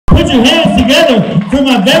your hands together for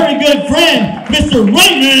my very good friend, Mr.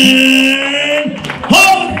 Raymond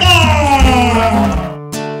Orta!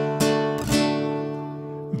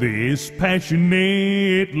 This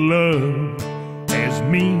passionate love has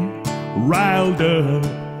me riled up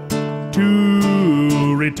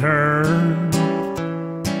to return.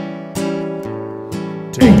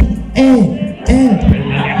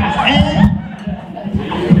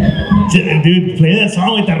 Dude, play that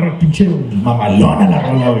song with that pinche mamalona la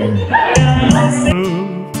rola, güey.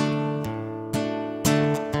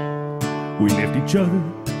 We left each other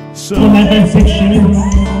so,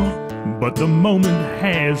 but the moment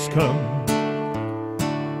has come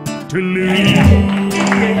to lose.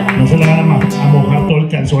 No se le van a mojar todo el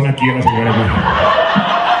calzón aquí a la señora, güey.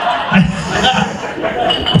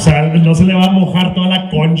 O sea, no se le va a mojar toda la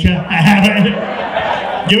concha.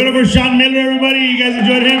 Give it up for Sean Miller, everybody. You guys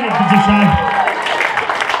enjoyed him? Sean.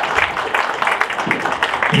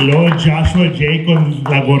 Y luego Joshua J con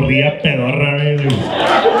la gorrilla pedorra, right?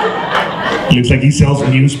 Looks like he sells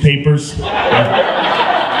newspapers.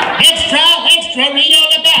 Extra, extra, read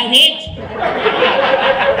all about it.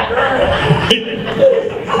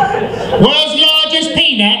 World's largest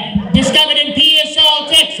peanut, discovered in Pearsall,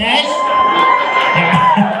 Texas.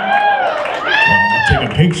 Take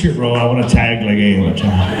a picture, bro. I want to tag like, hey,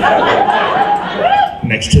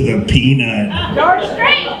 next to the peanut. George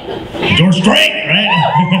Strait. George Strait, right?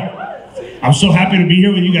 I'm so happy to be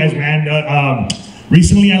here with you guys, man.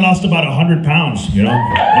 Recently, I lost about 100 pounds, you know?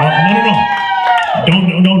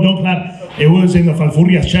 No. Don't clap. It was in the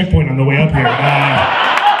Falfurrias checkpoint on the way up here.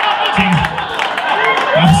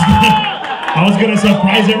 I was gonna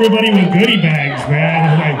surprise everybody with goodie bags,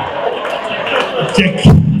 man. Like,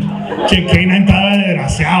 K9 estaba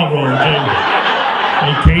desgraciado, bro.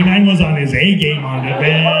 El K9 was on his A game on it,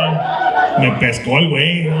 man. Me pescó el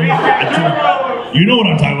güey. You know what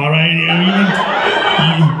I'm talking about, right?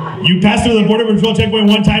 You passed through the border patrol checkpoint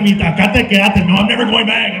one time, y acá te quedaste. No, I'm never going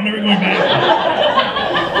back. I'm never going back.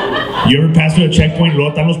 You ever pass through a checkpoint,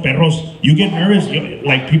 luego están los perros? You get nervous.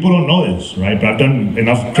 Like, people don't know this, right? But I've done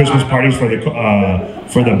enough Christmas parties for the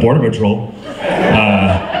border patrol.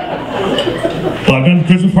 Well, I've done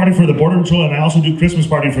Christmas party for the border patrol, and I also do Christmas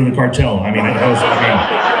party for the cartel. I mean,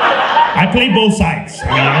 I play both sides. You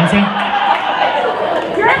know what I'm saying?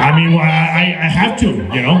 I mean, I have to,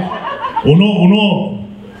 you know.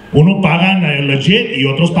 Uno pagan legit y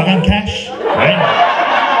otros pagan cash, right?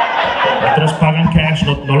 Otros pagan cash,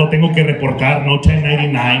 no lo tengo que reportar, no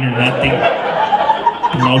 1099 or nothing.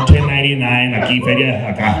 No 1099, aquí feria,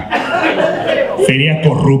 acá. Feria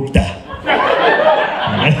corrupta.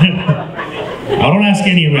 I don't ask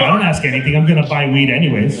anything. I'm gonna buy weed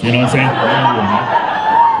anyways. You know what I'm saying?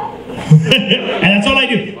 And that's all I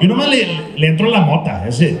do. You know, le entro la mota.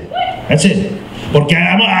 That's it. Porque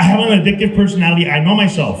I have an addictive personality. I know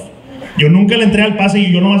myself. Yo nunca le entré al pase.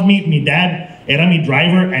 Yo nomás mi dad era mi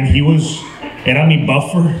driver and era mi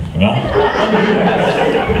buffer.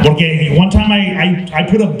 Porque one time I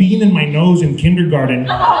put a bean in my nose in kindergarten.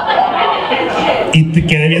 Y te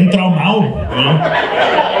quedé bien traumado. You know?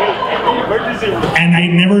 And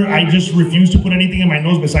I just refused to put anything in my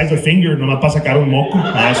nose besides a finger, nomás para sacar un moco.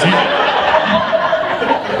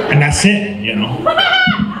 And that's it, you know.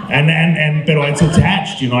 Pero it's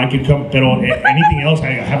attached, you know. I could come, pero anything else,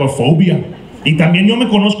 I have a phobia. Y también yo me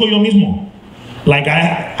conozco yo mismo. Like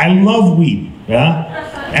I love weed, ¿verdad?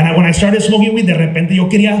 And when I started smoking weed, de repente yo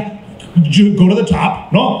quería go to the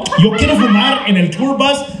top. No, yo quiero fumar en el tour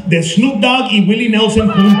bus de Snoop Dogg y Willie Nelson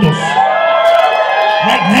juntos.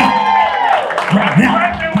 Right now.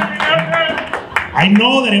 I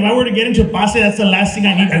know that if I were to get into Pase, that's the last thing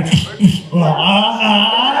I need.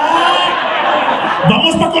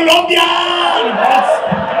 Vamos pa' Colombia!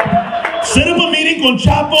 Set up a meeting con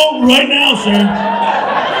Chapo right now, sir.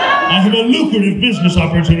 I have a lucrative business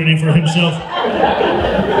opportunity for himself.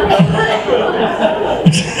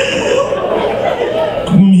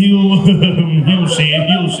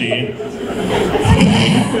 You'll see it.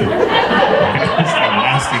 That's the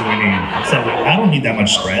last thing we need. So I don't need that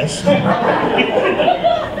much stress.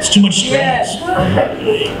 It's too much stress.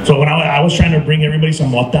 So when I was trying to bring everybody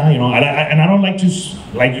some mota, you know, and I don't like to,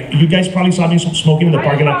 like, you guys probably saw me smoking in the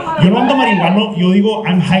parking lot. Yo no ando marihuano, yo digo,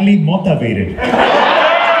 I'm highly motivated.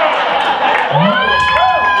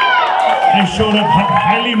 I showed up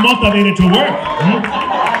highly motivated to work.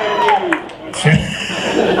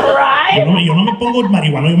 Yo no me pongo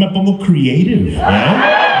marihuano, yo me pongo creative.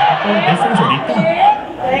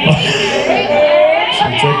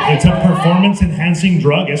 It's a performance-enhancing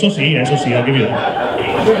drug. Eso sí, I'll give you that.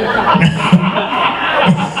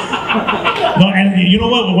 No, and you know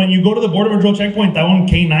what? When you go to the border patrol checkpoint, está un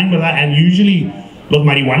K9, ¿verdad? And usually los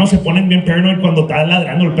marihuanos se ponen bien paranoid cuando está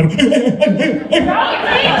ladrando el perro.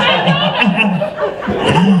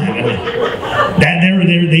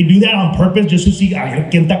 They do that on purpose just to see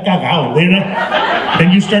quién está cagado.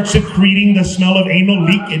 Then you start secreting the smell of anal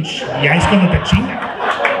leakage. Ya es cuando te chinga.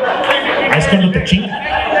 Es cuando te chinga.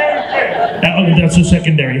 That's a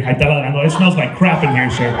secondary. Ahí está ladrando. It smells like crap in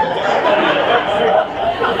here, sir.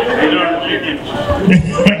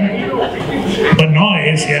 But no,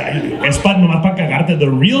 es nomás para cagarte. The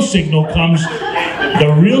real signal comes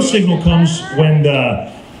when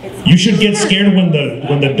you should get scared when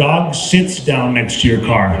the dog sits down next to your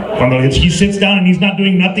car. Cuando he sits down and he's not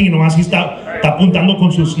doing nothing, y nomás he está apuntando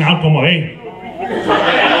con su snout como, hey.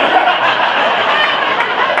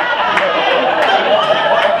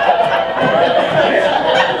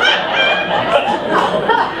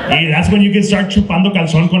 Hey, that's when you can start chupando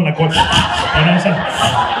calzón con la cocha.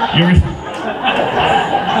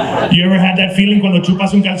 You ever had that feeling cuando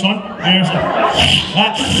chupas un calzón?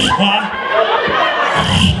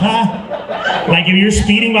 Like if you're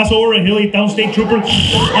speeding, vas over a hill y está un state trooper.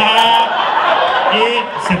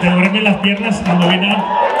 Se te duermen las piernas cuando viene.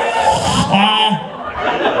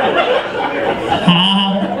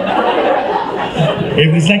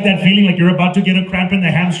 It's like that feeling like you're about to get a cramp in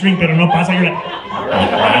the hamstring, pero no pasa. You're like.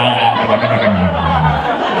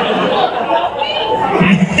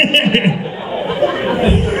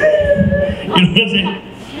 You know what I'm saying?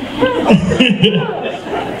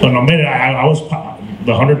 So no, man, I was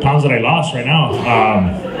the 100 pounds that I lost right now.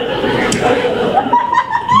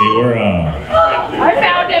 They were.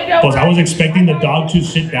 Because I was expecting the dog to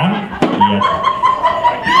sit down. Yeah.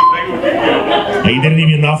 He didn't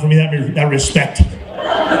even offer me that respect.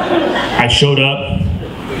 I showed up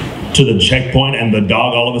to the checkpoint, and the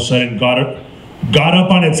dog all of a sudden got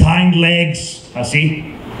up on its hind legs.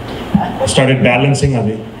 Así. Started balancing on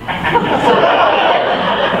it.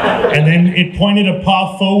 And then it pointed a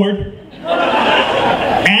paw forward.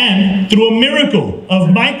 And through a miracle of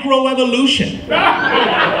microevolution,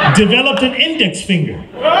 developed an index finger.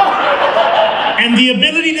 And the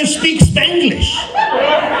ability to speak Spanglish.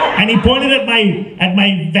 And he pointed at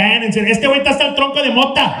my van and said, "Este güey está hasta el tronco de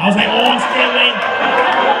mota." I was like, "Oh, este güey."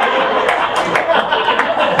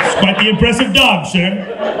 It's quite the impressive dog, sir.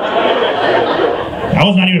 I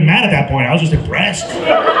was not even mad at that point. I was just impressed.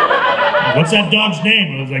 What's that dog's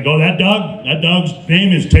name? I was like, "Oh, that dog's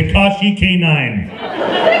name is Tekashi K9.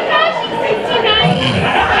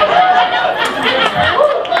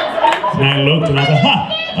 And I looked and I was like, "Ha!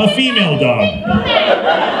 A female dog."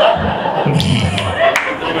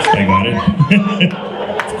 I got it.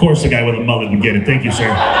 Of course the guy with a mullet would get it. Thank you, sir.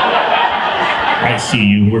 I see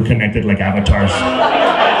you. We're connected like avatars. I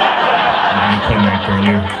didn't connect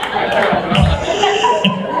earlier.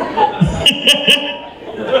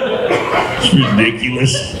 It's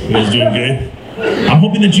ridiculous. You guys doing good? I'm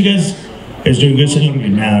hoping that you guys doing good.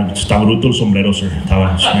 Nah, está bruto el sombrero, sir.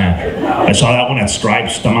 I saw that one at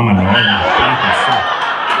Stripes. Está mamalón. I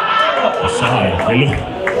saw it.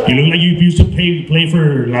 You look like you used to play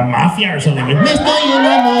for La Mafia or something. Me estoy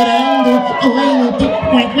enamorando.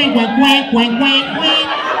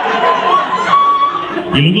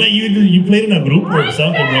 You look like you played in a group or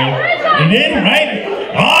something, bro. You did, right?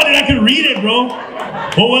 Oh, then I could read it, bro.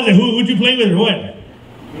 What was it? Who'd you play with or what?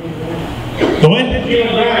 The what?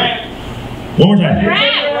 One more time.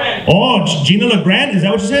 Oh, Gina LeGrand? Is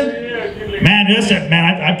that what you said? Man,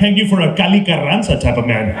 I pegged you for a Cali Carranza type of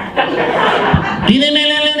man. You know what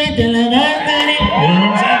I'm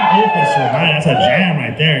saying? Oh, that's a jam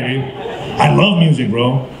right there, dude. I love music,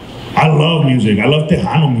 bro. I love music. I love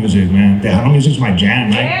tejano music, man. Tejano music's my jam,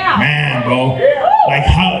 right? Yeah. Man, bro. Like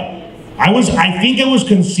how I think I was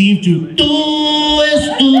conceived to tu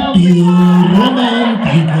estúpido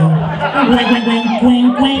romántico.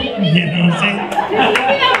 You know what I'm saying?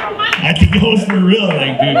 I think it was for real,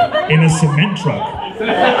 like, dude, in a cement truck.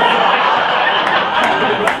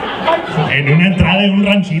 En una entrada de un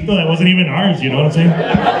ranchito that wasn't even ours, you know what I'm saying?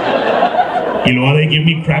 You know, they give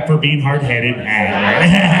me crap for being hard-headed.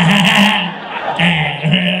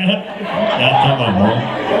 Come on, bro.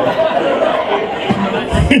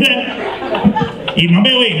 Y no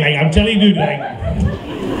me wait, like, I'm telling you, dude, like,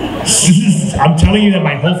 I'm telling you that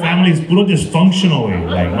my whole family is puro dysfunctional,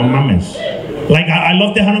 like, no mames. Like, I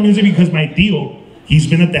love Tejano music because my tío, he's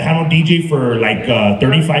been a Tejano DJ for like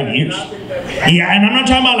 35 years. Yeah, and I'm not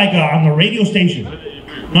talking about like on the radio station.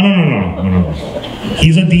 No.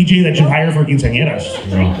 He's a DJ that you hire for quinceañeras,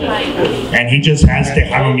 you know? And he just has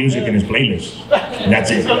Tejano music in his playlist.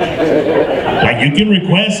 That's it. Like, you can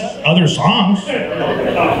request other songs,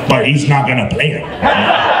 but he's not gonna play it.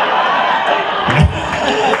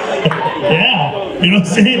 Yeah, you know what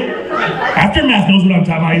I'm saying? Aftermath knows what I'm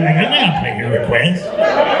talking about. He's like, I'm not gonna play your request.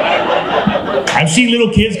 I've seen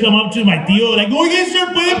little kids come up to my tío like, oye, sir,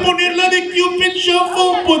 ¿puede poner la de Cupid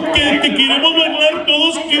Shuffle? Porque te queremos bailar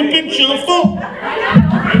todos Cupid Shuffle.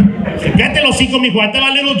 Cállate los hocico, mijo, ahí te va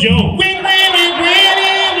Little Joe.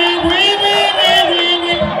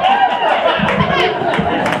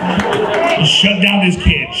 Shut down this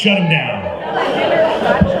kid. Shut him down.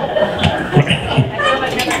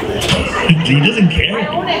 He doesn't care.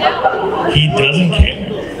 He doesn't care.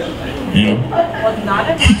 You know?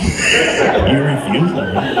 You refuse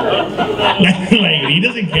him. Like, he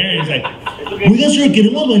doesn't care. He's like, oiga, sir,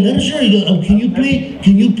 queremos bailar, sir.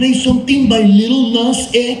 Can you play something by Lil Nas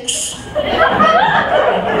X?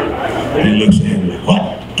 He looks at him like,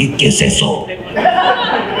 what? ¿Qué es eso?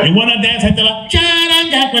 You wanna dance? Ahí te va.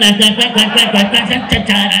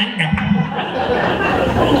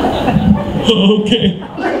 Okay.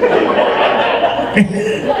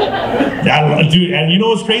 Dude, and you know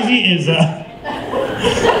what's crazy is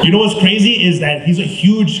that he's a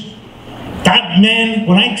huge. That man,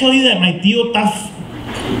 when I tell you that my tío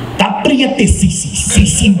está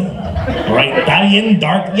prietesísimo, right? Está bien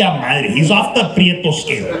dark ya madre. He's off the prieto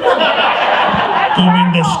scale.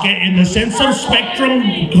 In the sense of spectrum,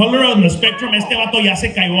 color on the spectrum, este vato ya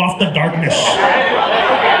se cayó off the darkness.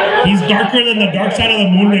 He's darker than the dark side of the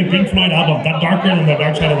moon in Pink Floyd album. That darker than the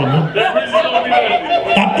dark side of the moon.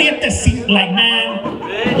 That prietecito, like, man,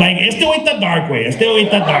 like, este güey está dark, güey. Este güey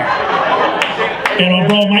está dark. Pero,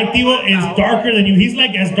 bro, my tío is darker than you. He's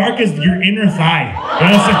like as dark as your inner thigh. You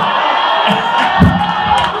know what I'm saying?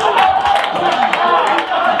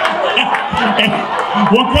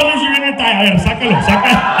 What color is your inner thigh? A ver, sácalo.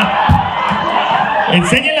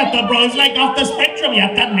 Enséñala, bro. It's like off the spectrum. Ya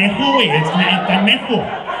está nejo, güey. Está nejo.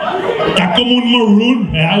 Está como un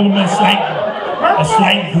maroon. A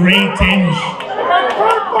slight gray tinge.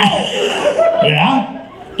 ¿Verdad?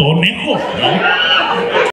 Todo nejo, ¿verdad?